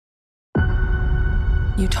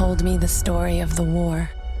You told me the story of the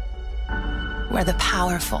war, where the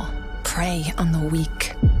powerful prey on the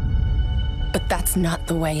weak. But that's not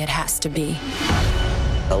the way it has to be.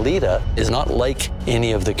 Alita is not like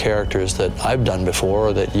any of the characters that I've done before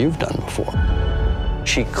or that you've done before.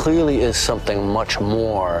 She clearly is something much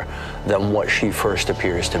more than what she first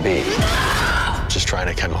appears to be. Just trying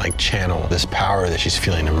to kind of like channel this power that she's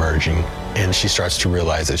feeling emerging, and she starts to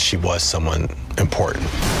realize that she was someone important.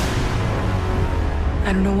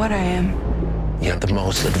 I don't know what I am. You're the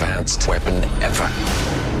most advanced weapon ever.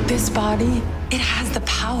 This body, it has the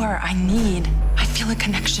power I need. I feel a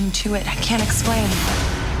connection to it I can't explain.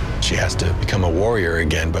 She has to become a warrior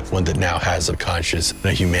again, but one that now has a conscience and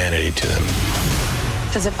a humanity to them.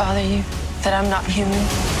 Does it bother you that I'm not human?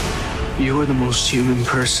 You are the most human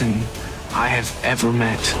person I have ever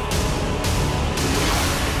met.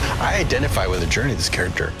 I identify with the journey of this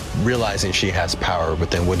character, realizing she has power,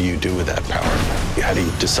 but then what do you do with that power? How do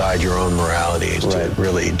you decide your own morality to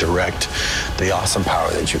really direct the awesome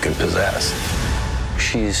power that you can possess?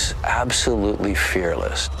 She's absolutely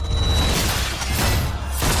fearless.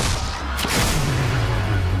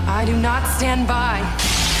 I do not stand by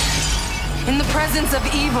in the presence of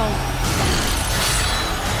evil.